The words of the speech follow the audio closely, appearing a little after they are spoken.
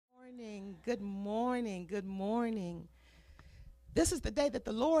Good morning. Good morning. This is the day that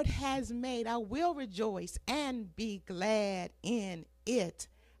the Lord has made. I will rejoice and be glad in it.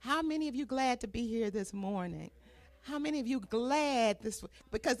 How many of you glad to be here this morning? How many of you glad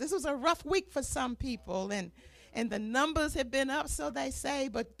because this was a rough week for some people, and the numbers have been up, so they say,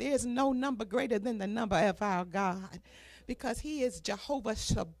 but there's no number greater than the number of our God. Because he is Jehovah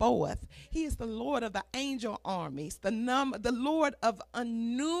Shabbaoth. He is the Lord of the angel armies, the Lord of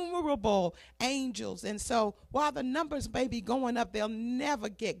innumerable angels. And so while the numbers may be going up, they'll never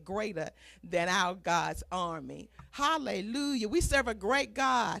get greater than our God's army. Hallelujah. We serve a great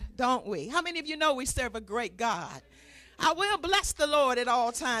God, don't we? How many of you know we serve a great God? I will bless the Lord at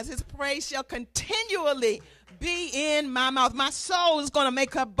all times. His praise shall continually be in my mouth. My soul is going to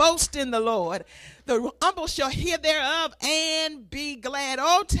make her boast in the Lord. The humble shall hear thereof and be glad.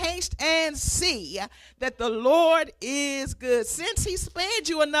 Oh, taste and see that the Lord is good. Since he spared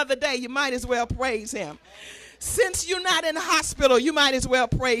you another day, you might as well praise him. Since you're not in the hospital, you might as well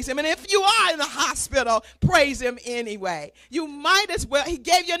praise him. And if you are in the hospital, praise him anyway. You might as well. He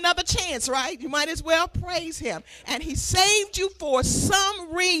gave you another chance, right? You might as well praise him. And he saved you for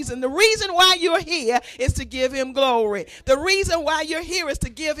some reason. The reason why you're here is to give him glory. The reason why you're here is to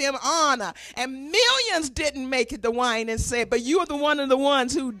give him honor. And millions didn't make it, the wine and said, but you're the one of the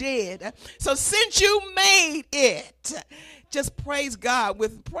ones who did. So since you made it, just praise God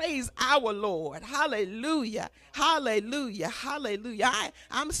with praise our Lord. Hallelujah. Hallelujah. Hallelujah.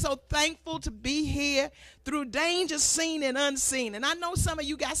 I'm so thankful to be here through danger seen and unseen. And I know some of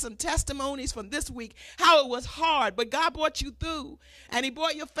you got some testimonies from this week, how it was hard, but God brought you through, and he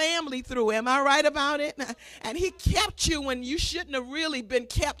brought your family through. Am I right about it? And he kept you when you shouldn't have really been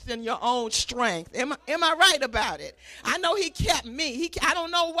kept in your own strength. Am I right about it? I know he kept me. I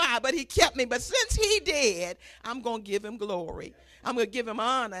don't know why, but he kept me. But since he did, I'm going to give him glory. I'm going to give him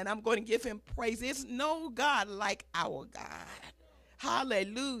honor, and I'm going to give him praise. There's no God like our God.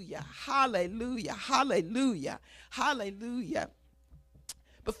 Hallelujah, hallelujah, hallelujah, hallelujah.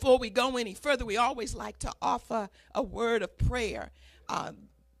 Before we go any further, we always like to offer a word of prayer.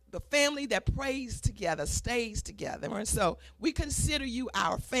 The family that prays together stays together. And so we consider you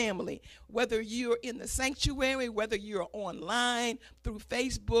our family, whether you're in the sanctuary, whether you're online through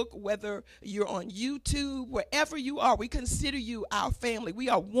Facebook, whether you're on YouTube, wherever you are, we consider you our family. We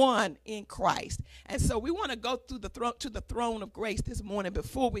are one in Christ. And so we want to go through to the throne of grace this morning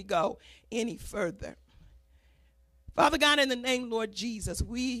before we go any further. Father God, in the name, Lord Jesus,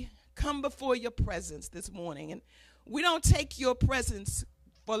 we come before your presence this morning, and we don't take your presence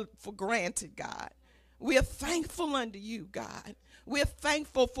for granted, God. We are thankful unto you, God. We're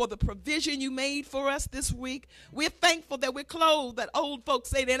thankful for the provision you made for us this week. We're thankful that we're clothed, that old folks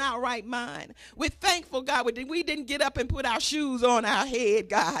say they're in our right mind. We're thankful, God, we didn't get up and put our shoes on our head,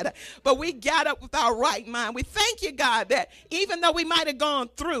 God, but we got up with our right mind. We thank you, God, that even though we might have gone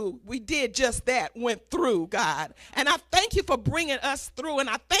through, we did just that, went through, God. And I thank you for bringing us through, and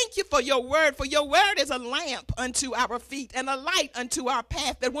I thank you for your word is a lamp unto our feet and a light unto our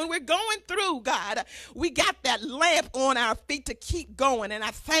path, that when we're going through, God, we got that lamp on our feet to keep going. And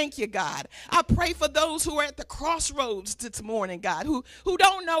I thank you, God. I pray for those who are at the crossroads this morning, God, who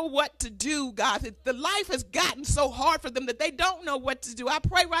don't know what to do, God. The life has gotten so hard for them that they don't know what to do. I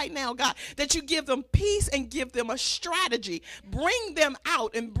pray right now, God, that you give them peace and give them a strategy. Bring them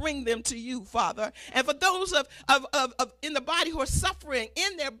out and bring them to you, Father. And for those of in the body who are suffering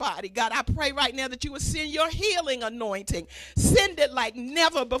in their body, God, I pray right now that you would send your healing anointing. Send it like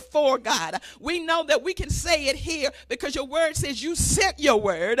never before, God. We know that we can say it here because your word says you sent your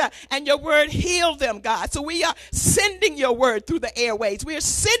word and your word healed them, God. So we are sending your word through the airways. We are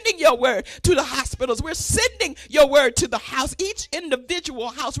sending your word to the hospitals. We're sending your word to the house, each individual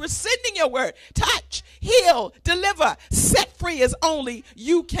house. We're sending your word. Touch, heal, deliver, set free as only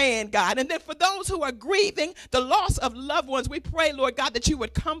you can, God. And then for those who are grieving the loss of loved ones, we pray, Lord God, that you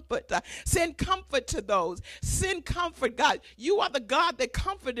would comfort. Send comfort to those. Send comfort, God. You are the God that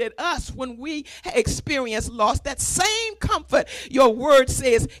comforted us when we experienced loss. That same comfort, your word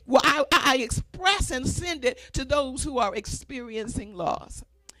says, well, I express and send it to those who are experiencing loss.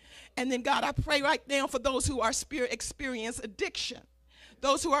 And then, God, I pray right now for those who are experience addiction.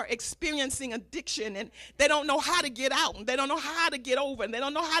 Those who are experiencing addiction and they don't know how to get out and they don't know how to get over and they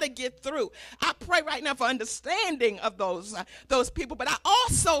don't know how to get through. I pray right now for understanding of those people. But I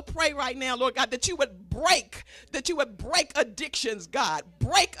also pray right now, Lord God, that you would break addictions, God.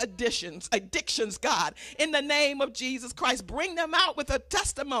 Break addictions, God, in the name of Jesus Christ. Bring them out with a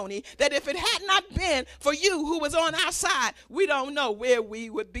testimony that if it had not been for you who was on our side, we don't know where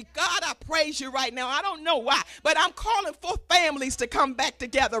we would be. God, I praise you right now. I don't know why, but I'm calling for families to come back back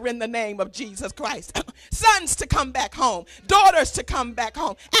together in the name of Jesus Christ. Sons to come back home, daughters to come back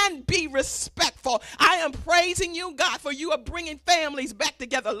home, and be respectful. I am praising you, God, for you are bringing families back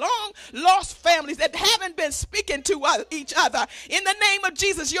together, long lost families that haven't been speaking to each other. In the name of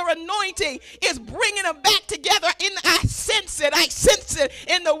Jesus, your anointing is bringing them back together. I sense it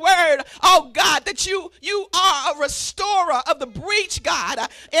in the word, oh God, that you are a restorer of the breach, God,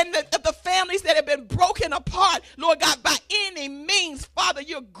 and of the families that have been broken apart, Lord God, by any means. Father,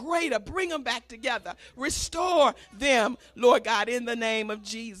 you're greater. Bring them back together. Restore them, Lord God, in the name of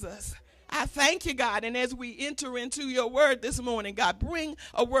Jesus. I thank you, God, and as we enter into your word this morning, God, bring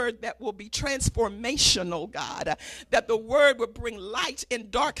a word that will be transformational, God, that the word will bring light in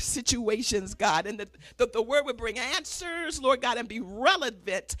dark situations, God, and that the word will bring answers, Lord God, and be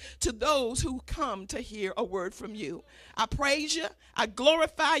relevant to those who come to hear a word from you. I praise you, I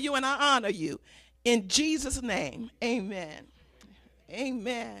glorify you, and I honor you. In Jesus' name, amen.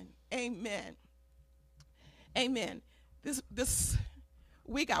 Amen. Amen. Amen. This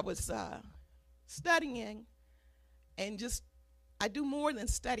week I was studying, and I do more than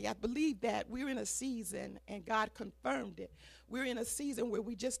study. I believe that we're in a season, and God confirmed it. We're in a season where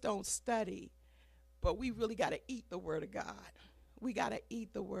we just don't study, but we really got to eat the word of God. We got to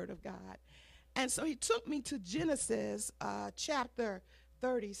eat the word of God. And so he took me to Genesis chapter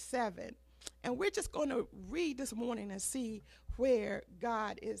 37. And we're just going to read this morning and see where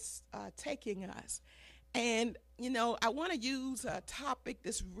God is taking us. And, you know, I want to use a topic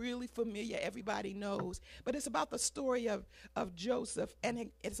that's really familiar, everybody knows, but it's about the story of Joseph, and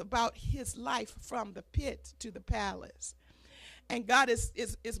it's about his life from the pit to the palace. And God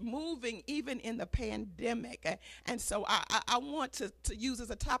is moving even in the pandemic. And so I want to use as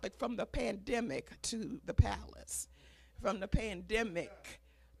a topic from the pandemic to the palace, from the pandemic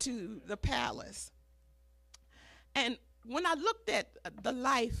to the palace. And when I looked at the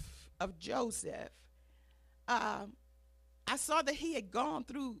life of Joseph, I saw that he had gone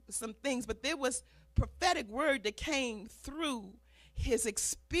through some things, but there was prophetic word that came through his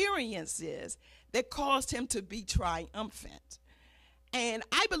experiences that caused him to be triumphant. And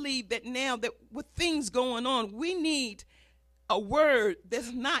I believe that now that with things going on, we need a word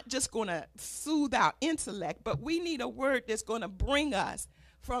that's not just going to soothe our intellect, but we need a word that's going to bring us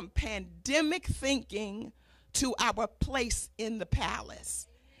from pandemic thinking to our place in the palace.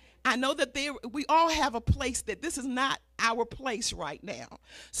 I know that we all have a place that this is not our place right now.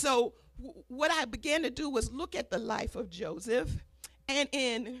 So what I began to do was look at the life of Joseph, and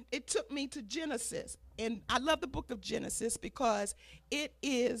it took me to Genesis. And I love the book of Genesis because it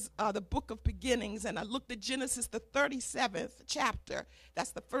is the book of beginnings. And I looked at Genesis, the 37th chapter.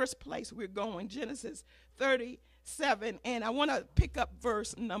 That's the first place we're going, Genesis 37. And I want to pick up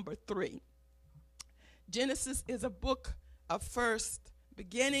verse number 3. Genesis is a book of first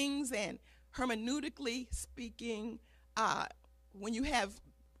beginnings, and hermeneutically speaking, when you have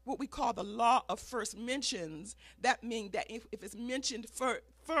what we call the law of first mentions, that means that if it's mentioned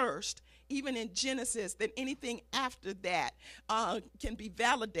first, even in Genesis, then anything after that can be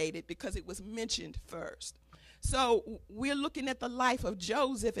validated because it was mentioned first. So we're looking at the life of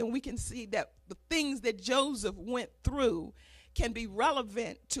Joseph, and we can see that the things that Joseph went through can be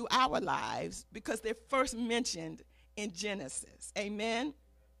relevant to our lives because they're first mentioned in Genesis. Amen.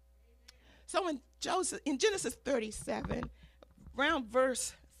 So in Genesis 37, around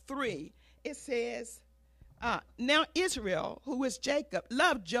verse 3, it says, now Israel, who is Jacob,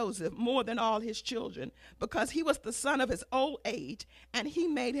 loved Joseph more than all his children because he was the son of his old age, and he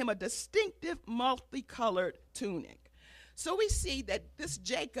made him a distinctive multicolored tunic. So we see that this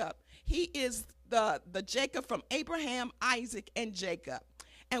Jacob, he is the Jacob from Abraham, Isaac, and Jacob.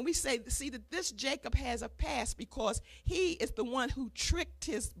 And we see that this Jacob has a past because he is the one who tricked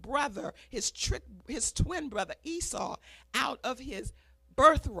his brother, his twin brother Esau, out of his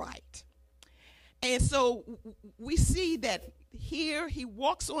birthright. And so we see that here he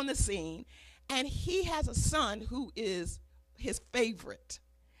walks on the scene, and he has a son who is his favorite.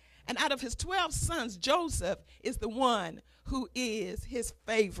 And out of his 12 sons, Joseph is the one who is his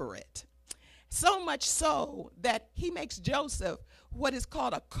favorite. So much so that he makes Joseph what is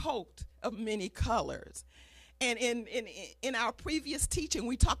called a coat of many colors. And in our previous teaching,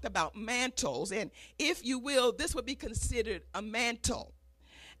 we talked about mantles. And if you will, this would be considered a mantle.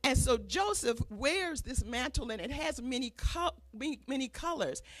 And so Joseph wears this mantle, and it has many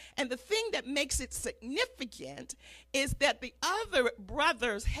colors. And the thing that makes it significant is that the other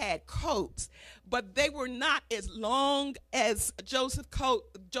brothers had coats, but they were not as long as Joseph's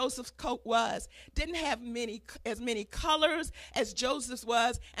coat was. Didn't have as many colors as Joseph's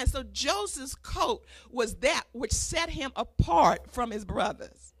was. And so Joseph's coat was that which set him apart from his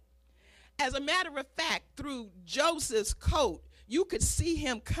brothers. As a matter of fact, through Joseph's coat, you could see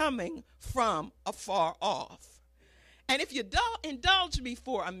him coming from afar off. And if you indulge me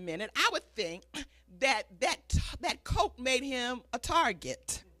for a minute, I would think that coat made him a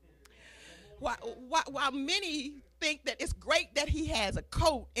target. While many think that it's great that he has a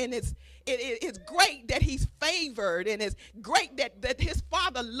coat, and it's great that he's favored, and it's great that his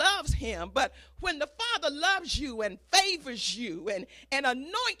father loves him. But when the father loves you and favors you and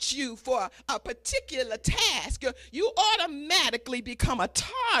anoints you for a particular task, you automatically become a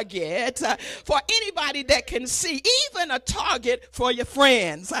target for anybody that can see, even a target for your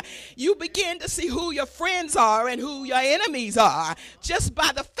friends. You begin to see who your friends are and who your enemies are just by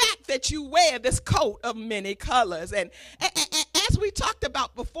the fact that you wear this coat of many colors. And as we talked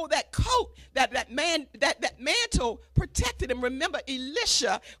about before, that coat, that mantle protected him. Remember,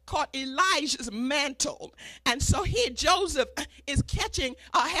 Elisha caught Elijah's mantle. And so here Joseph is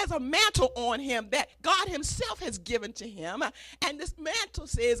has a mantle on him that God himself has given to him. And this mantle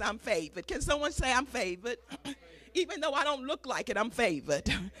says, I'm favored. Can someone say I'm favored? Even though I don't look like it, I'm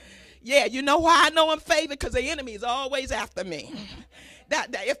favored. Yeah, you know why I know I'm favored? Because the enemy is always after me. That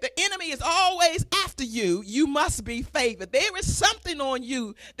if the enemy is always after you, you must be favored. There is something on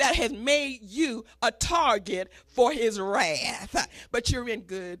you that has made you a target for his wrath. But you're in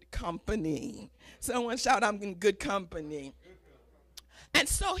good company. Someone shout, I'm in good company. And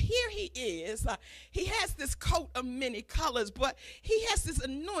so here he is. He has this coat of many colors, but he has this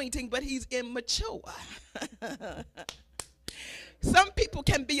anointing, but he's immature. Some people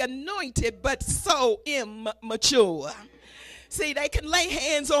can be anointed, but so immature. See, they can lay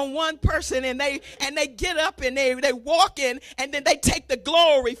hands on one person and they get up and they walk in, and then they take the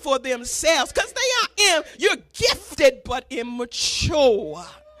glory for themselves because you're gifted but immature.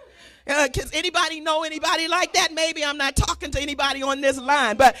 Does anybody know anybody like that? Maybe I'm not talking to anybody on this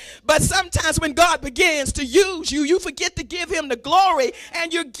line, but sometimes when God begins to use you, you forget to give him the glory,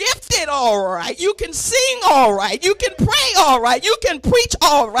 and you're gifted all right. You can sing all right. You can pray all right. You can preach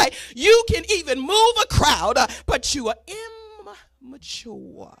all right. You can even move a crowd, but you are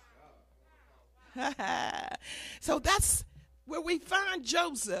immature. So that's where we find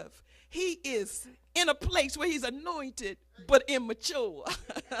Joseph. He is in a place where he's anointed but immature.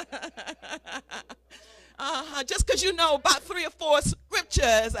 Just because you know about 3 or 4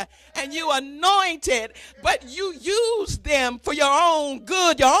 scriptures and you anointed, but you use them for your own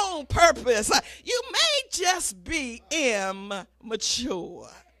good, your own purpose, you may just be immature.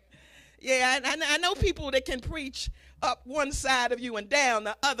 Yeah, and I know people that can preach up one side of you and down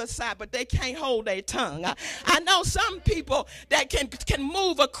the other side, but they can't hold their tongue. I know some people that can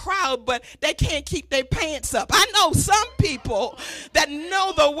move a crowd, but they can't keep their pants up. I know some people that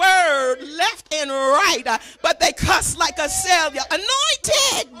know the word left and right, but they cuss like a sailor.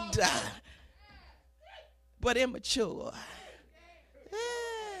 Anointed, but immature.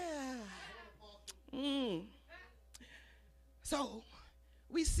 So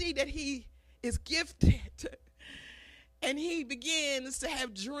we see that he is gifted, and he begins to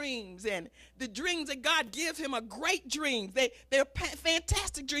have dreams, and the dreams that God gives him are great dreams. They're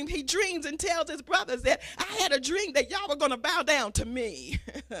fantastic dreams. He dreams and tells his brothers that I had a dream that y'all were going to bow down to me.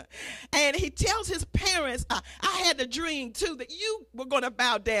 And he tells his parents, I had a dream too that you were going to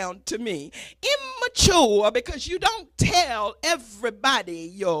bow down to me. Immature, because you don't tell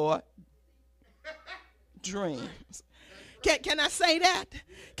everybody your dreams. Can I say that?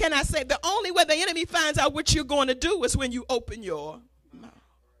 Can I say the only way the enemy finds out what you're going to do is when you open your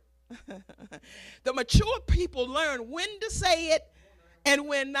mouth? The mature people learn when to say it and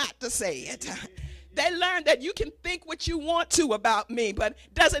when not to say it. They learn that you can think what you want to about me, but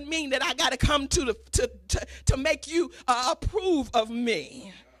doesn't mean that I got to come to make you approve of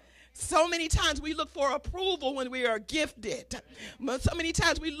me. So many times we look for approval when we are gifted. So many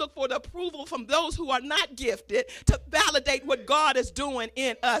times we look for the approval from those who are not gifted to validate what God is doing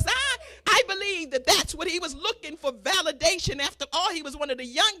in us. I believe that that's what he was looking for, validation. After all, he was one of the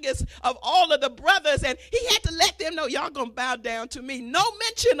youngest of all of the brothers, and he had to let them know, y'all going to bow down to me. No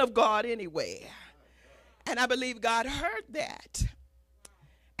mention of God anywhere. And I believe God heard that,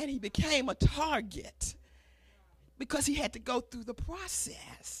 and he became a target because he had to go through the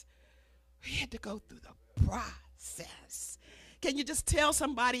process. He had to go through the process. Can you just tell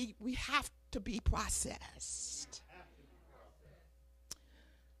somebody we have to be processed?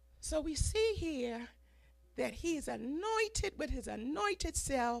 So we see here that he is anointed, but his anointed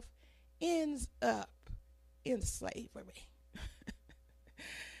self ends up in slavery.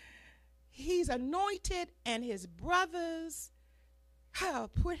 He's anointed, and his brothers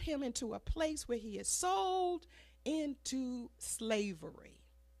put him into a place where he is sold into slavery.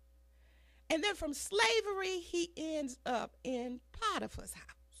 And then from slavery, he ends up in Potiphar's house.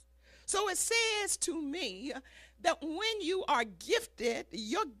 So it says to me that when you are gifted,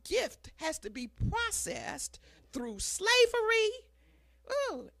 your gift has to be processed through slavery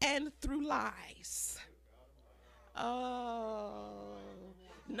and through lies. Oh,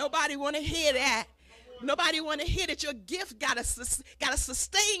 nobody want to hear that. Nobody want to hear that your gift gotta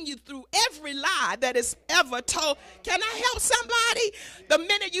sustain you through every lie that is ever told. Can I help somebody? The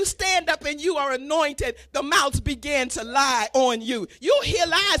minute you stand up and you are anointed, the mouths begin to lie on you. You'll hear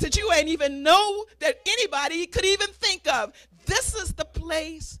lies that you ain't even know that anybody could even think of. This is the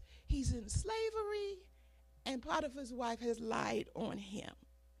place he's in slavery, and Potiphar's wife has lied on him.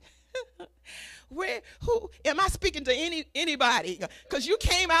 Who am I speaking to? Anybody? Because you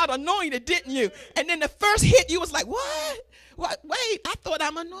came out anointed, didn't you? And then the first hit, you was like, what? Wait, I thought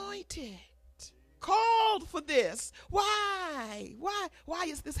I'm anointed, called for this. Why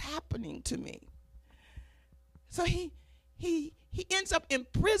is this happening to me? So he ends up in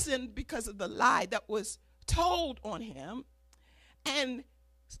prison because of the lie that was told on him, and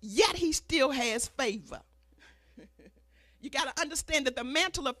yet he still has favor. You got to understand that the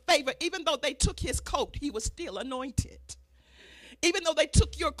mantle of favor, even though they took his coat, he was still anointed. Even though they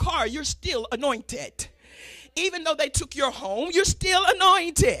took your car, you're still anointed. Even though they took your home, you're still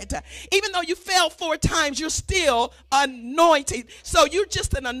anointed. Even though you fell 4 times, you're still anointed. So you're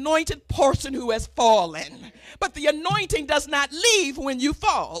just an anointed person who has fallen. But the anointing does not leave when you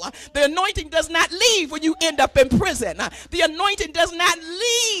fall. The anointing does not leave when you end up in prison. The anointing does not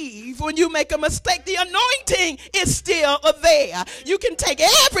leave when you make a mistake. The anointing is still there. You can take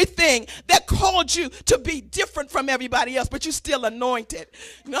everything that called you to be different from everybody else, but you're still anointed.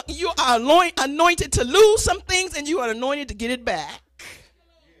 You are anointed to lose some things, and you are anointed to get it back.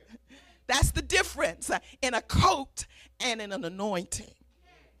 That's the difference in a coat and in an anointing.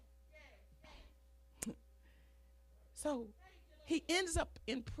 So he ends up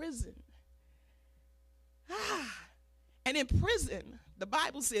in prison. And in prison, the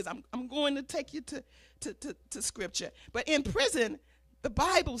Bible says, I'm going to take you to scripture, but in prison, the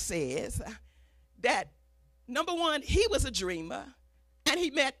Bible says that, number one, he was a dreamer, and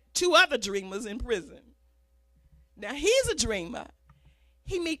he met 2 other dreamers in prison. Now, he's a dreamer.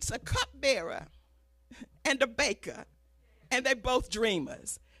 He meets a cupbearer and a baker, and they're both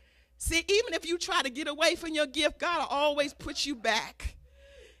dreamers. See, even if you try to get away from your gift, God will always put you back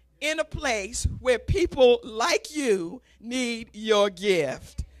in a place where people like you need your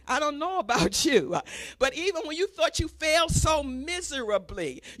gift. I don't know about you, but even when you thought you failed so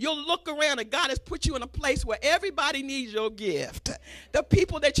miserably, you'll look around and God has put you in a place where everybody needs your gift. The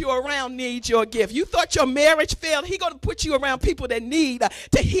people that you're around need your gift. You thought your marriage failed. He's going to put you around people that need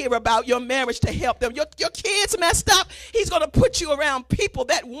to hear about your marriage to help them. Your kids messed up. He's going to put you around people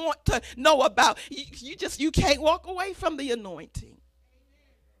that want to know about. You can't walk away from the anointing.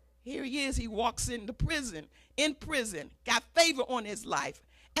 Here he is. He walks into prison, got favor on his life.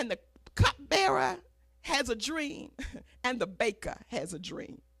 And the cupbearer has a dream, and the baker has a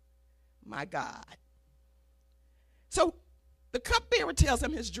dream. My God. So the cupbearer tells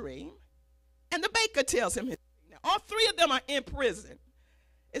him his dream, and the baker tells him his dream. Now, all 3 of them are in prison.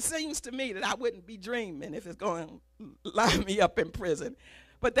 It seems to me that I wouldn't be dreaming if it's going to line me up in prison.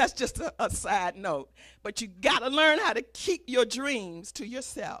 But that's just a side note. But you got to learn how to keep your dreams to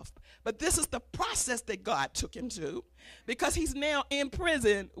yourself. But this is the process that God took him to, because he's now in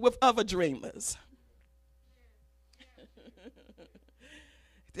prison with other dreamers.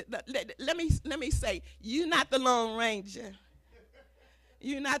 Let me say, you're not the Lone Ranger.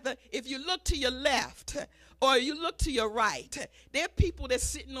 You're not if you look to your left or you look to your right, there are people that's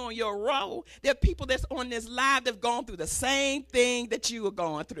sitting on your row. There are people that's on this live that have gone through the same thing that you are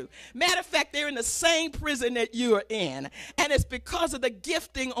going through. Matter of fact, they're in the same prison that you are in. And it's because of the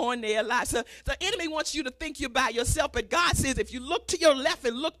gifting on their lives. So the enemy wants you to think you're by yourself. But God says if you look to your left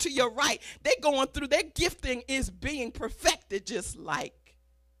and look to your right, they're going through, their gifting is being perfected just like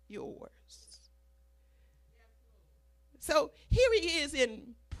yours. So here he is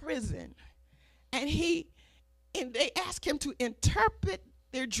in prison, and they ask him to interpret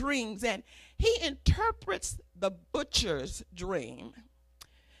their dreams, and he interprets the butcher's dream.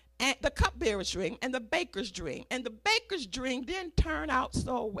 and the cupbearer's dream and the baker's dream. And the baker's dream didn't turn out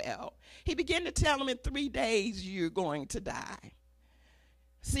so well. He began to tell him, in 3 days you're going to die.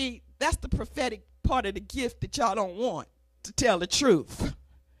 See, that's the prophetic part of the gift that y'all don't want, to tell the truth.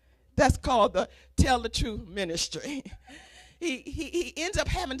 That's called the tell the truth ministry. He ends up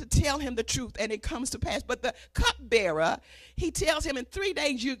having to tell him the truth, and it comes to pass. But the cupbearer, he tells him, in 3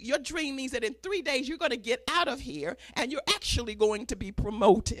 days, your dream means that in 3 days you're going to get out of here, and you're actually going to be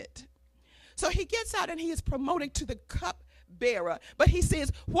promoted. So he gets out, and he is promoted to the cupbearer. But he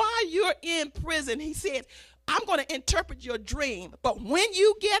says, while you're in prison, he says, I'm going to interpret your dream. But when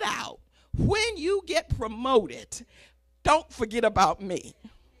you get out, when you get promoted, don't forget about me.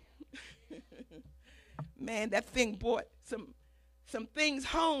 Man, that thing brought some things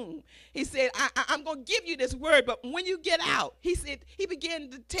home. He said, I'm going to give you this word, but when you get out, he said, he began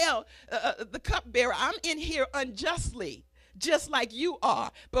to tell the cupbearer, I'm in here unjustly, just like you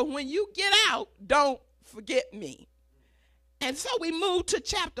are. But when you get out, don't forget me. And so we move to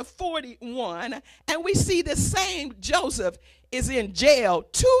chapter 41, and we see the same Joseph is in jail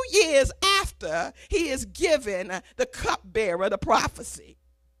 2 years after he is given the cupbearer the prophecy.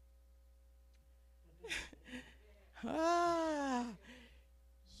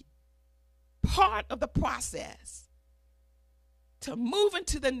 Part of the process to moving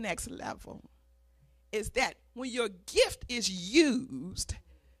to the next level is that when your gift is used,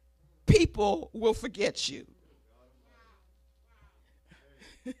 people will forget you.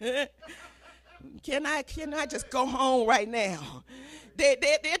 Can I just go home right now? There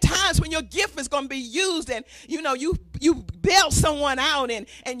are times when your gift is going to be used, and you bailed someone out,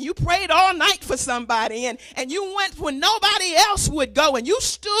 and you prayed all night for somebody, and you went when nobody else would go, and you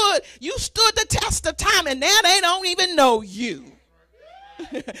stood the test of time, and now they don't even know you.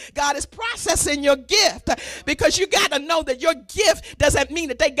 God is processing your gift, because you got to know that your gift doesn't mean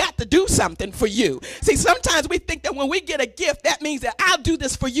that they got to do something for you. See, sometimes we think that when we get a gift, that means that I'll do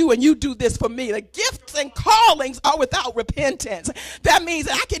this for you and you do this for me. The gifts and callings are without repentance. That means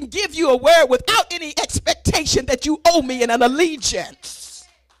that I can give you a word without any expectation that you owe me an allegiance.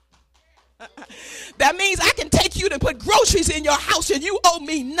 That means I can take you to put groceries in your house and you owe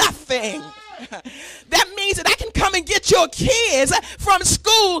me nothing. That means that I can come and get your kids from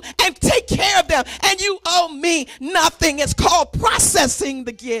school and take care of them, and you owe me nothing. It's called processing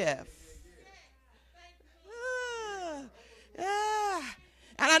the gift.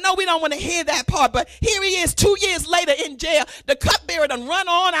 And I know we don't want to hear that part, but here he is 2 years later in jail. The cupbearer done run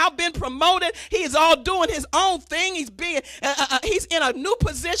on out, been promoted. He's all doing his own thing. He's in a new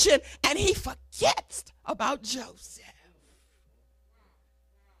position, and he forgets about Joseph.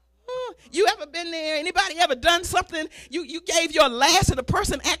 You ever been there? Anybody ever done something? You gave your last and the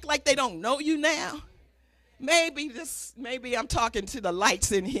person act like they don't know you now? Maybe I'm talking to the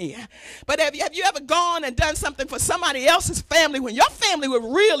lights in here. But have you ever gone and done something for somebody else's family when your family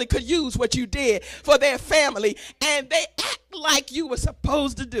really could use what you did for their family, and they act like you were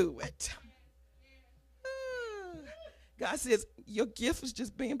supposed to do it? God says, your gift is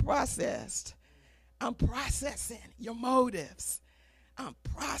just being processed. I'm processing your motives. I'm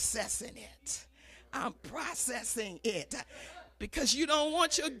processing it. I'm processing it. Because you don't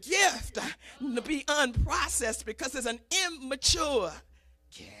want your gift to be unprocessed, because it's an immature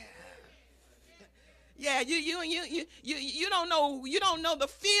gift. Yeah, you don't know the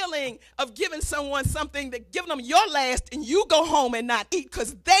feeling of giving someone something, that giving them your last, and you go home and not eat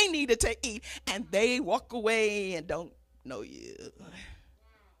because they needed to eat, and they walk away and don't know you.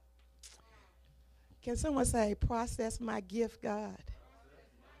 Can someone say, process my gift, God?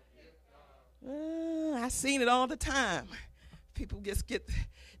 I've seen it all the time. People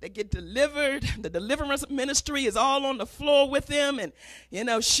get delivered. The deliverance ministry is all on the floor with them, and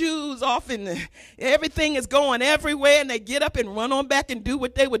shoes off, and everything is going everywhere, and they get up and run on back and do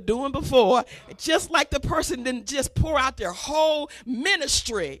what they were doing before. Just like the person didn't just pour out their whole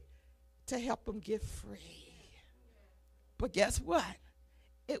ministry to help them get free. But guess what?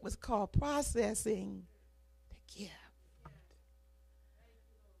 It was called processing the gift.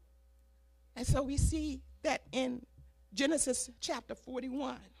 And so we see that in Genesis chapter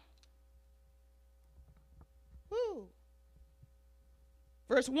 41.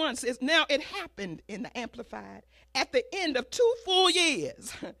 Verse 1 says, now it happened in the Amplified, at the end of 2 full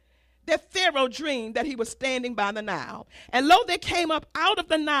years, that Pharaoh dreamed that he was standing by the Nile. And lo, there came up out of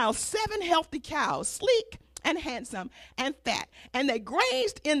the Nile 7 healthy cows, sleek and handsome and fat, and they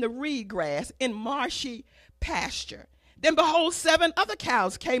grazed in the reed grass in marshy pasture. Then behold, 7 other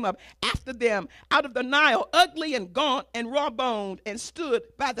cows came up after them out of the Nile, ugly and gaunt and raw-boned, and stood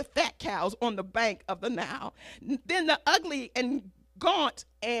by the fat cows on the bank of the Nile. Then the ugly and gaunt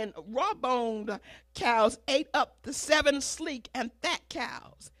and raw-boned cows ate up the 7 sleek and fat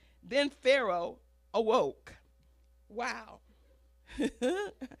cows. Then Pharaoh awoke. Wow.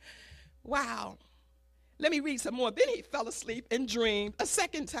 Wow. Let me read some more. Then he fell asleep and dreamed a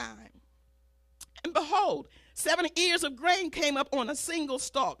second time. And behold, 7 ears of grain came up on a single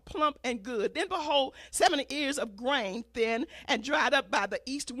stalk, plump and good. Then behold, 7 ears of grain, thin and dried up by the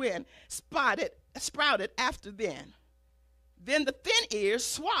east wind, sprouted after them. Then the thin ears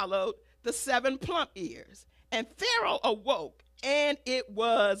swallowed the 7 plump ears. And Pharaoh awoke, and it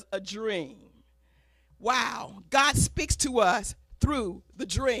was a dream. Wow. God speaks to us through the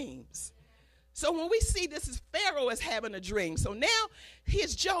dreams. So when we see this as Pharaoh is having a dream. So now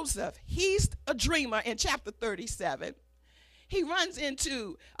here's Joseph. He's a dreamer in chapter 37. He runs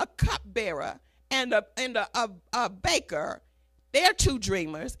into a cupbearer and a baker. They're 2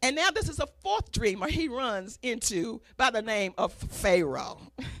 dreamers. And now this is a 4th dreamer he runs into by the name of Pharaoh.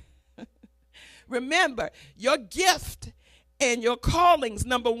 Remember, your gift and your callings,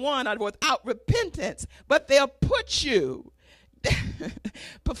 number 1, are without repentance, but they'll put you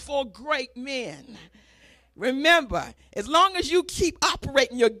before great men. Remember, as long as you keep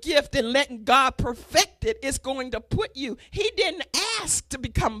operating your gift and letting God perfect it, it's going to put you. He didn't ask to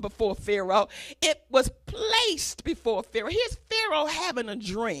become before Pharaoh. It was placed before Pharaoh. Here's Pharaoh having a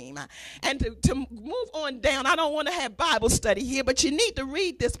dream. And to move on down, I don't want to have Bible study here, but you need to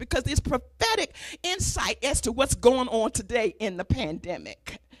read this because it's prophetic insight as to what's going on today in the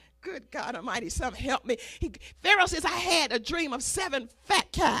pandemic. Good God Almighty, some help me. Pharaoh says, I had a dream of 7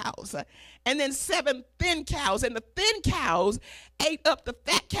 fat cows and then 7 thin cows. And the thin cows ate up the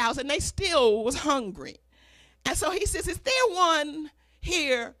fat cows and they still was hungry. And so he says, is there one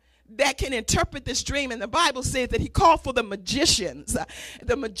here that can interpret this dream? And the Bible says that he called for the magicians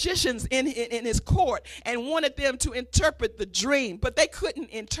in his court and wanted them to interpret the dream, but they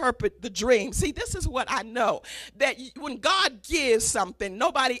couldn't interpret the dream. See, this is what I know, that when God gives something,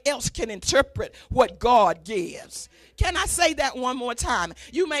 nobody else can interpret what God gives. Can I say that one more time?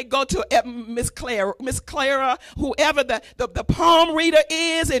 You may go to Miss Clara, whoever the palm reader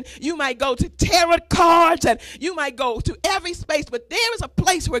is, and you might go to tarot cards, and you might go to every space, but there is a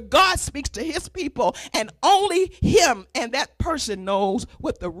place where God speaks to his people, and only him and that person knows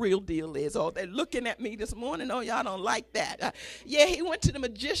what the real deal is. Oh, they're looking at me this morning. Oh, y'all don't like that. Yeah, he went to the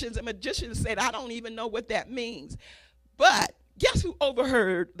magicians, and magicians said, I don't even know what that means. But guess who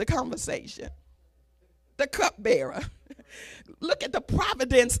overheard the conversation? The cupbearer. Look at the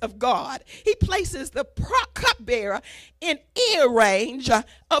providence of God. He places the cupbearer in ear range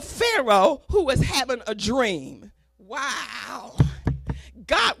of Pharaoh, who was having a dream. Wow.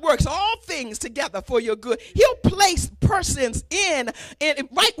 God works all things together for your good. He'll place persons in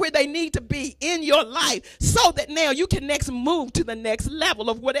right where they need to be in your life so that now you can next move to the next level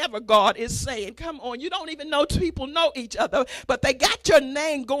of whatever God is saying. Come on, you don't even know people know each other, but they got your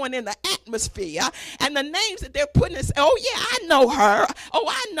name going in the atmosphere, and the names that they're putting is, oh yeah, I know her. Oh,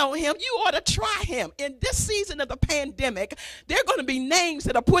 I know him. You ought to try him. In this season of the pandemic, there are going to be names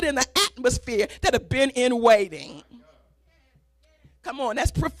that are put in the atmosphere that have been in waiting. Come on, that's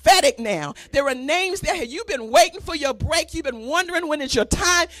prophetic now. There are names there. You've been waiting for your break. You've been wondering when it's your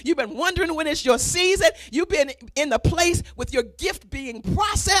time. You've been wondering when it's your season. You've been in the place with your gift being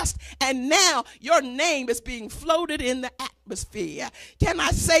processed, and now your name is being floated in the atmosphere. Can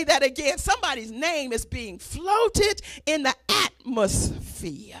I say that again? Somebody's name is being floated in the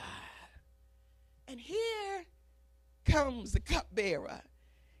atmosphere. And here comes the cupbearer.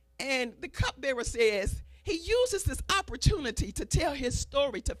 And the cupbearer says, he uses this opportunity to tell his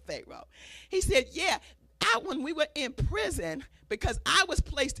story to Pharaoh. He said, yeah, when we were in prison, because I was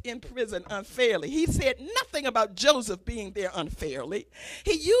placed in prison unfairly. He said nothing about Joseph being there unfairly.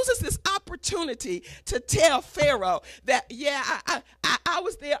 He uses this opportunity to tell Pharaoh that, yeah, I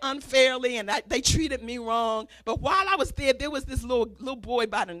was there unfairly and they treated me wrong. But while I was there was this little boy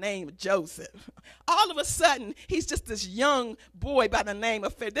by the name of Joseph. All of a sudden, he's just this young boy by the name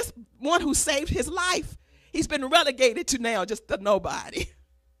of Pharaoh. This one who saved his life, he's been relegated to now just a nobody.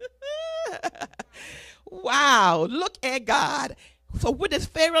 Wow, look at God. So what does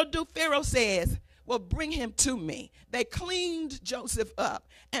Pharaoh do? Pharaoh says, well, bring him to me. They cleaned Joseph up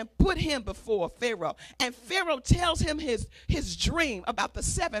and put him before Pharaoh. And Pharaoh tells him his dream about the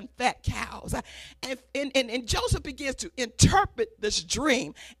 7 fat cows. And Joseph begins to interpret this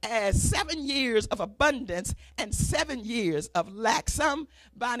dream as 7 years of abundance and 7 years of lack.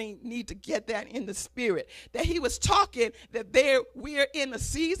 Somebody need to get that in the spirit. That he was talking that we're in a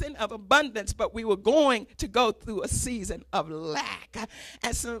season of abundance, but we were going to go through a season of lack.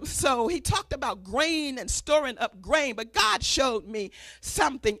 And so he talked about grain grain and storing up grain. But God showed me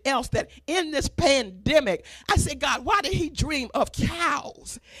something else, that in this pandemic, I said, God, why did he dream of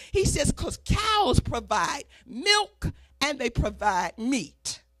cows? He says, because cows provide milk and they provide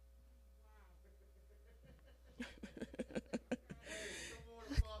meat.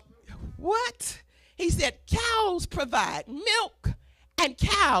 What? He said, cows provide milk and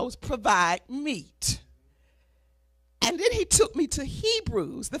cows provide meat. And then he took me to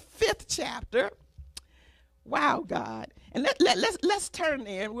Hebrews, the 5th chapter. Wow, God. And let's turn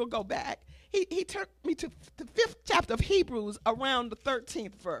there and we'll go back. He took me to the 5th chapter of Hebrews around the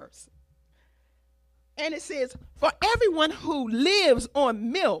 13th verse. And it says, for everyone who lives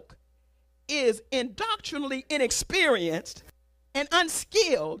on milk is indoctrinally inexperienced and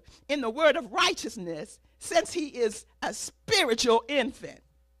unskilled in the word of righteousness, since he is a spiritual infant.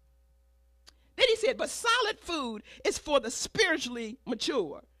 Then he said, but solid food is for the spiritually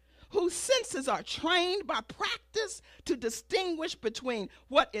mature, whose senses are trained by practice to distinguish between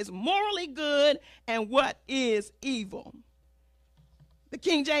what is morally good and what is evil. The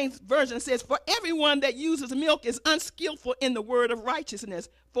King James Version says, for everyone that uses milk is unskillful in the word of righteousness,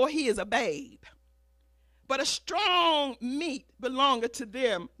 for he is a babe. But a strong meat belongeth to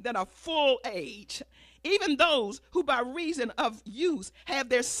them that are full age, even those who by reason of use have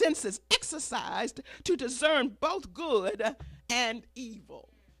their senses exercised to discern both good and evil.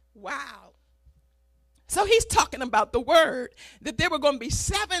 Wow. So he's talking about the word, that there were going to be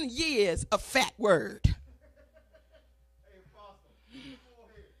 7 years of fat word.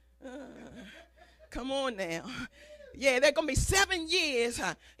 Come on now. Yeah, there are going to be 7 years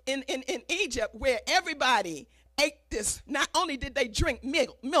in Egypt where everybody ate this. Not only did they drink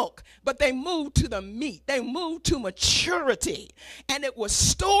milk, but they moved to the meat. They moved to maturity. And it was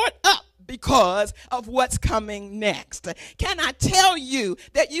stored up because of what's coming next. Can I tell you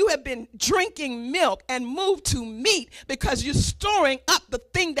that you have been drinking milk and moved to meat because you're storing up the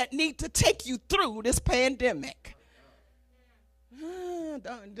thing that needs to take you through this pandemic?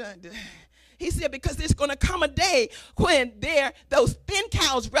 He said, because there's going to come a day when those thin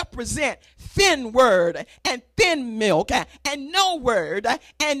cows represent thin word and thin milk and no word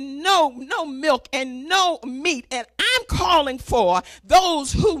and no milk and no meat. And I'm calling for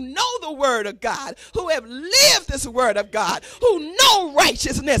those who know the word of God, who have lived this word of God, who know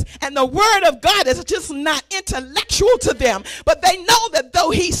righteousness. And the word of God is just not intellectual to them, but they know that though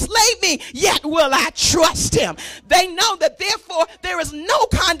he slay me, yet will I trust him. They know that therefore there is no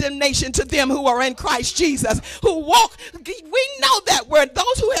condemnation to them who are in Christ Jesus, who walk. We know that word.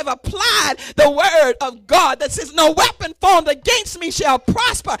 Those who have applied the word of God that says no weapon formed against me shall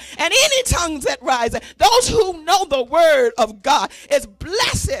prosper, and any tongues that rise. Those who know the word of God is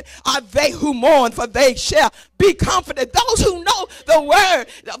blessed are they who mourn, for they shall be comforted. Those who know the word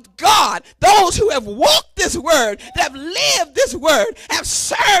of God, those who have walked this word, that have lived this word, have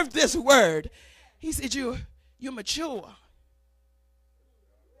served this word. He said, you're mature.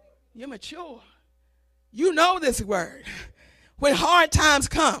 You're mature. You know this word. When hard times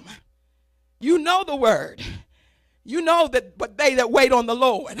come, you know the word. You know that, but they that wait on the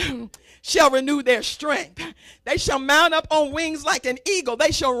Lord shall renew their strength. They shall mount up on wings like an eagle.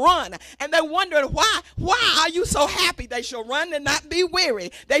 They shall run. And they wondered, why are you so happy? They shall run and not be weary.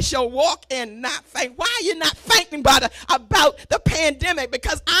 They shall walk and not faint. Why are you not fainting about the pandemic?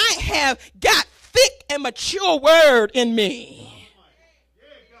 Because I have got thick and mature word in me.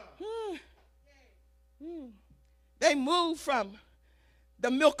 They move from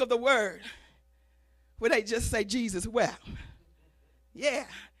the milk of the word, where they just say Jesus wept. Yeah.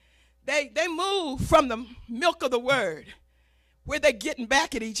 They move from the milk of the word, where they're getting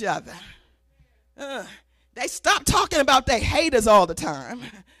back at each other. They stop talking about their haters all the time,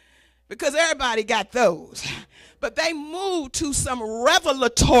 because everybody got those. But they move to some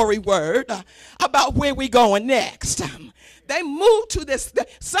revelatory word about where we're going next. They move to this.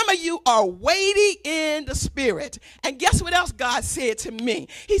 Some of you are weighty in the spirit. And guess what else God said to me?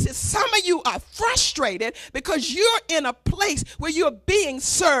 He said, some of you are frustrated because you're in a place where you're being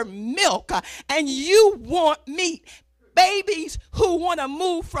served milk and you want meat. Babies who want to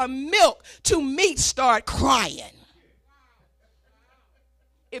move from milk to meat start crying.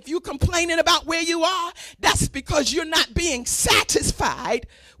 If you're complaining about where you are, that's because you're not being satisfied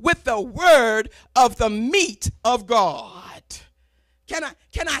with the word of the meat of God.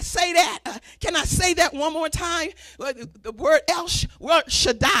 Can I say that? Can I say that one more time? The word word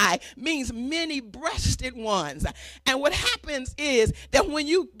Shaddai means many-breasted ones. And what happens is that when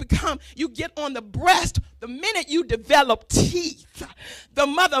you get on the breast, the minute you develop teeth, the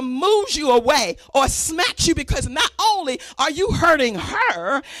mother moves you away or smacks you, because not only are you hurting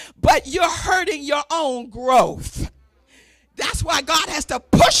her, but you're hurting your own growth. That's why God has to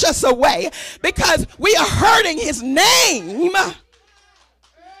push us away, because we are hurting his name.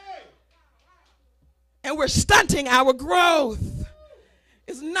 And we're stunting our growth.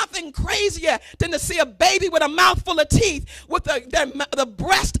 It's nothing crazier than to see a baby with a mouthful of teeth with the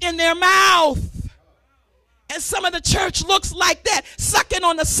breast in their mouth. And some of the church looks like that, sucking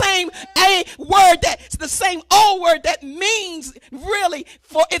on the same the same old word that means really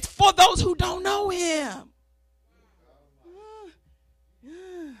it's for those who don't know him.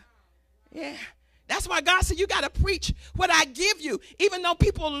 Yeah. That's why God said you got to preach what I give you. Even though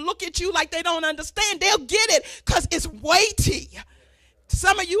people look at you like they don't understand, they'll get it because it's weighty.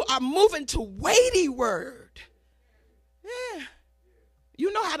 Some of you are moving to weighty word. Yeah.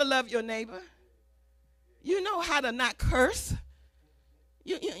 You know how to love your neighbor. You know how to not curse.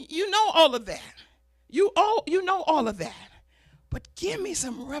 You know all of that. You know all of that. But give me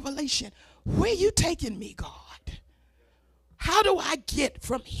some revelation. Where you taking me, God? How do I get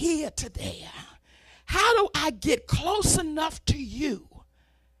from here to there? How do I get close enough to you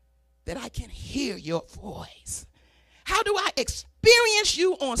that I can hear your voice? How do I experience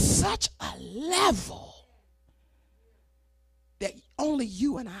you on such a level that only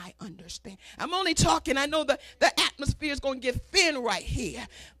you and I understand? I'm only talking, I know the atmosphere is going to get thin right here,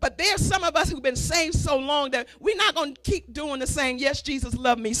 but there's some of us who've been saved so long that we're not going to keep doing the same "Yes, Jesus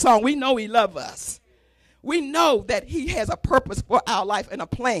loved me" song. We know he loves us. We know that he has a purpose for our life and a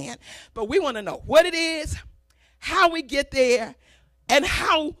plan, but we want to know what it is, how we get there, and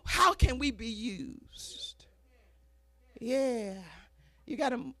how can we be used. Yeah, you got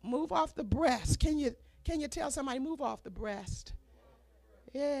to move off the breast. Can you tell somebody move off the breast?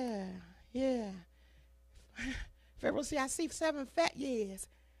 Yeah. Pharaoh said, I see 7 fat years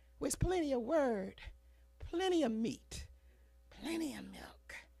with plenty of word, plenty of meat, plenty of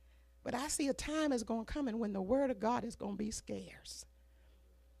milk. But I see a time is going to come when the word of God is going to be scarce.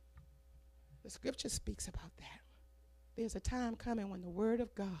 The scripture speaks about that. There's a time coming when the word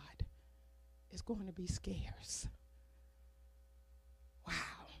of God is going to be scarce. Wow.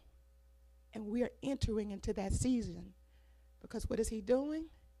 And we are entering into that season, because what is he doing?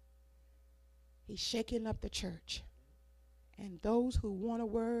 He's shaking up the church. And those who want a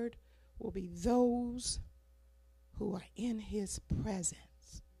word will be those who are in his presence.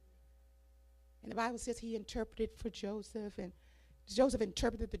 And the Bible says he interpreted for Joseph, and Joseph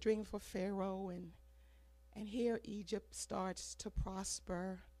interpreted the dream for Pharaoh, and here Egypt starts to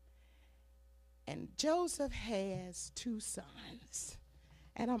prosper. And Joseph has 2 sons,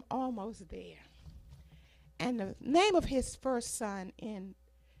 and I'm almost there. And the name of his first son in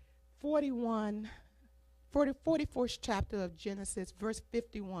 44th chapter of Genesis, verse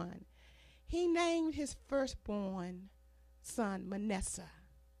 51, he named his firstborn son Manasseh,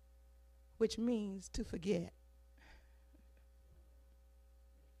 which means to forget.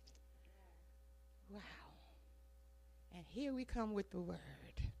 Wow. And here we come with the word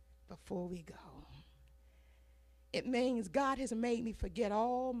before we go. It means God has made me forget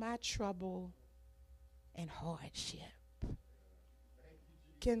all my trouble and hardship.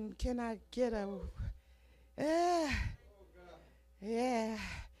 Can I get a yeah.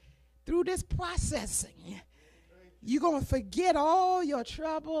 Through this processing, you're going to forget all your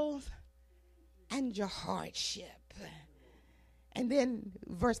troubles and your hardship. And then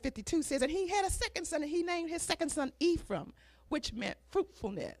verse 52 says, and he had a second son, and he named his second son Ephraim, which meant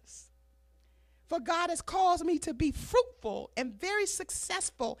fruitfulness. For God has caused me to be fruitful and very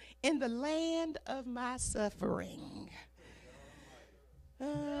successful in the land of my suffering.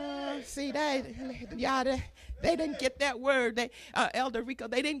 See, y'all, they didn't get that word. Elder Rico,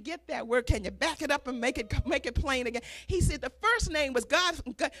 they didn't get that word. Can you back it up and make it plain again? He said the first name was God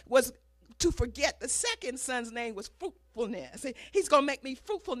was to forget. The second son's name was fruitfulness. He's going to make me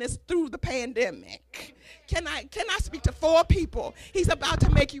fruitfulness through the pandemic. Can I speak to 4 people? He's about to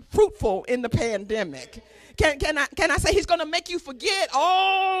make you fruitful in the pandemic. Can I say he's going to make you forget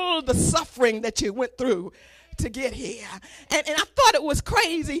all the suffering that you went through to get here. And I thought it was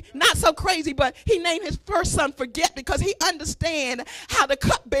crazy, not so crazy, but he named his first son Forget, because he understand how the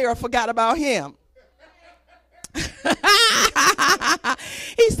cupbearer forgot about him.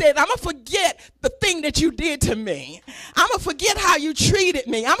 He said, I'm going to forget the thing that you did to me. I'm going to forget how you treated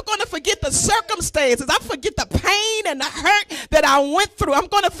me. I'm going to forget the circumstances. I forget the pain and the hurt that I went through. I'm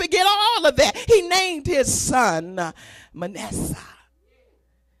going to forget all of that. He named his son Manasseh.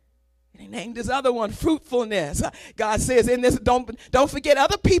 He named his other one fruitfulness. God says in this, don't forget,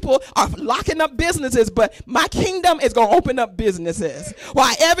 other people are locking up businesses, but my kingdom is going to open up businesses.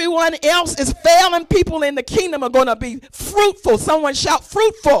 While everyone else is failing, people in the kingdom are going to be fruitful. Someone shout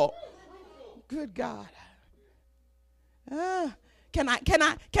fruitful. Good God. Can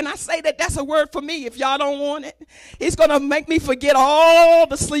I say that that's a word for me if y'all don't want it? He's going to make me forget all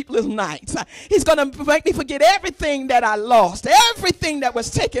the sleepless nights. He's going to make me forget everything that I lost, everything that was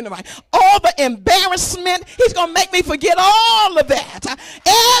taken away, all the embarrassment. He's going to make me forget all of that.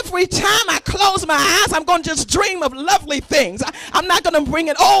 Every time I close my eyes, I'm going to just dream of lovely things. I'm not going to bring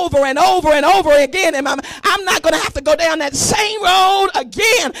it over and over and over again. And I'm not going to have to go down that same road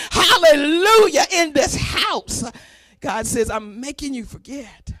again. Hallelujah, in this house. God says, I'm making you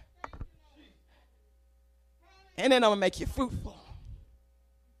forget. And then I'm going to make you fruitful.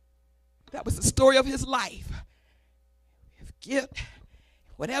 That was the story of his life.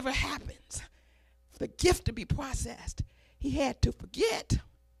 Whatever happens, for the gift to be processed, he had to forget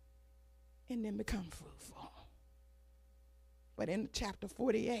and then become fruitful. But in chapter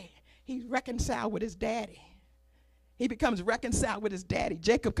 48, he's reconciled with his daddy. He becomes reconciled with his daddy.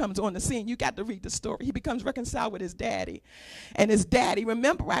 Jacob comes on the scene. You got to read the story. He becomes reconciled with his daddy. And his daddy,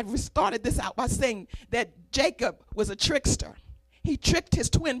 remember, I started this out by saying that Jacob was a trickster. He tricked his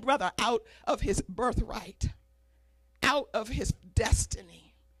twin brother out of his birthright, out of his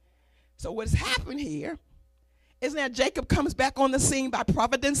destiny. So what's happened here is that Jacob comes back on the scene by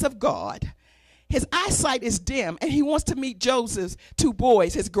providence of God. His eyesight is dim, and he wants to meet Joseph's two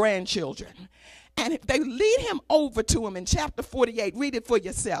boys, his grandchildren. And they lead him over to him in chapter 48. Read it for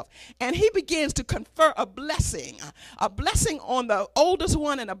yourself. And he begins to confer a blessing on the oldest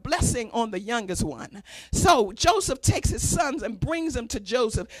one and a blessing on the youngest one. So Joseph takes his sons and brings them to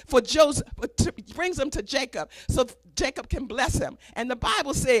brings them to Jacob so Jacob can bless him. And the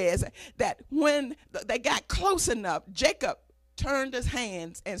Bible says that when they got close enough, Jacob turned his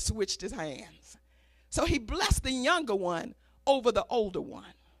hands and switched his hands. So he blessed the younger one over the older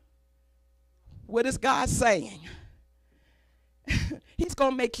one. What is God saying? He's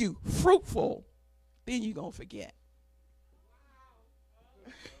going to make you fruitful, then you're going to forget.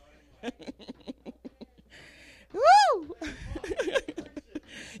 Woo!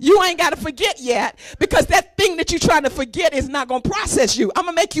 You ain't got to forget yet, because that thing that you're trying to forget is not going to process you. I'm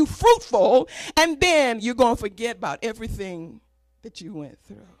going to make you fruitful, and then you're going to forget about everything that you went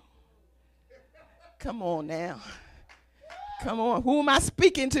through. Come on now. Come on, who am I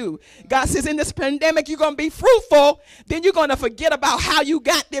speaking to? God says in this pandemic, you're going to be fruitful. Then you're going to forget about how you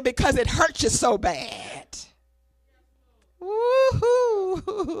got there because it hurt you so bad.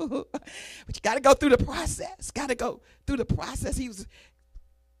 Woo-hoo. But you got to go through the process. Got to go through the process. He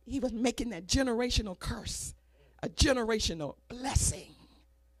was making that generational curse, a generational blessing.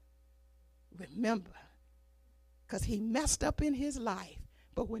 Remember, because he messed up in his life.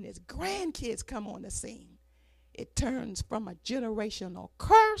 But when his grandkids come on the scene, it turns from a generational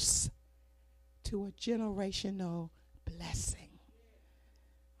curse to a generational blessing.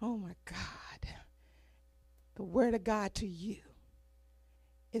 Oh my God. The word of God to you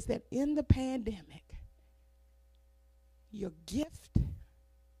is that in the pandemic, your gift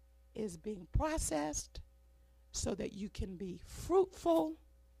is being processed so that you can be fruitful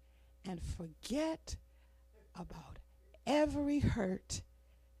and forget about every hurt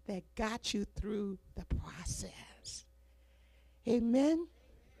that got you through the process. Amen.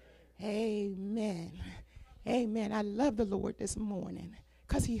 Amen. Amen. I love the Lord this morning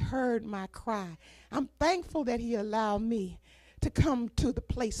because he heard my cry. I'm thankful that he allowed me to come to the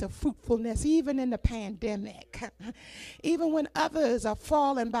place of fruitfulness, even in the pandemic. Even when others are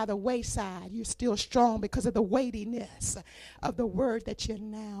falling by the wayside, you're still strong because of the weightiness of the word that you're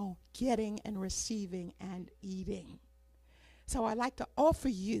now getting and receiving and eating. So I'd like to offer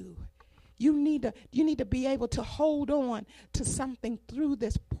you, you need to be able to hold on to something through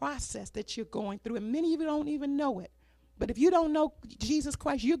this process that you're going through. And many of you don't even know it. But if you don't know Jesus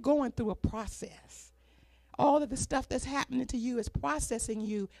Christ, you're going through a process. All of the stuff that's happening to you is processing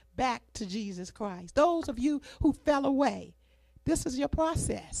you back to Jesus Christ. Those of you who fell away, this is your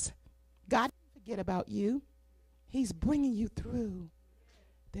process. God didn't forget about you. He's bringing you through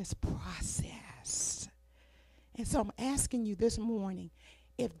this process. And so I'm asking you this morning,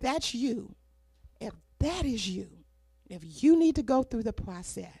 if that's you, if that is you, if you need to go through the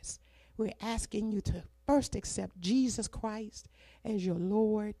process, we're asking you to first accept Jesus Christ as your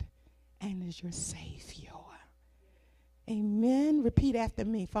Lord and as your Savior. Amen. Repeat after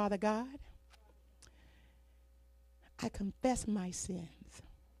me. Father God, I confess my sins.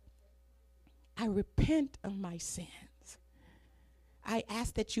 I repent of my sins. I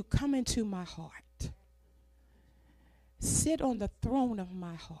ask that you come into my heart. Sit on the throne of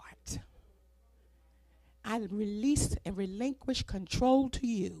my heart. I release and relinquish control to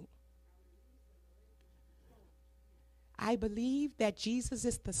you. I believe that Jesus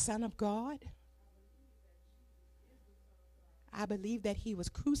is the Son of God. I believe that he was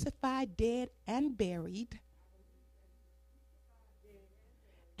crucified, dead, and buried,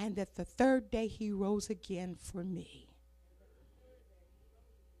 and that the third day he rose again for me.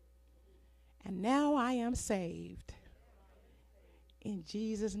 And now I am saved. In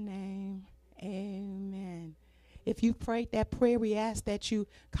Jesus' name, amen. If you prayed that prayer, we ask that you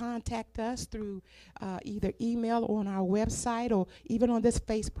contact us through either email or on our website or even on this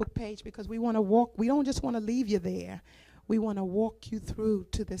Facebook page, because we want to walk. We don't just want to leave you there. We want to walk you through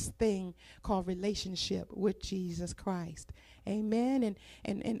to this thing called relationship with Jesus Christ. Amen.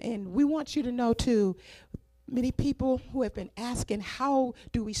 And we want you to know, too, many people who have been asking, how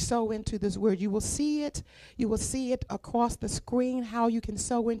do we sow into this word? You will see it. You will see it across the screen, how you can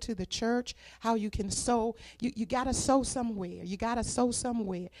sow into the church, how you can sow. You got to sow somewhere. You got to sow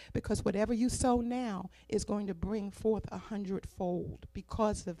somewhere, because whatever you sow now is going to bring forth 100-fold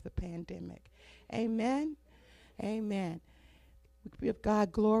because of the pandemic. Amen. Amen. We give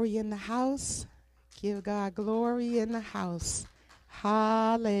God glory in the house. Give God glory in the house.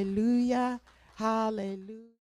 Hallelujah. Hallelujah.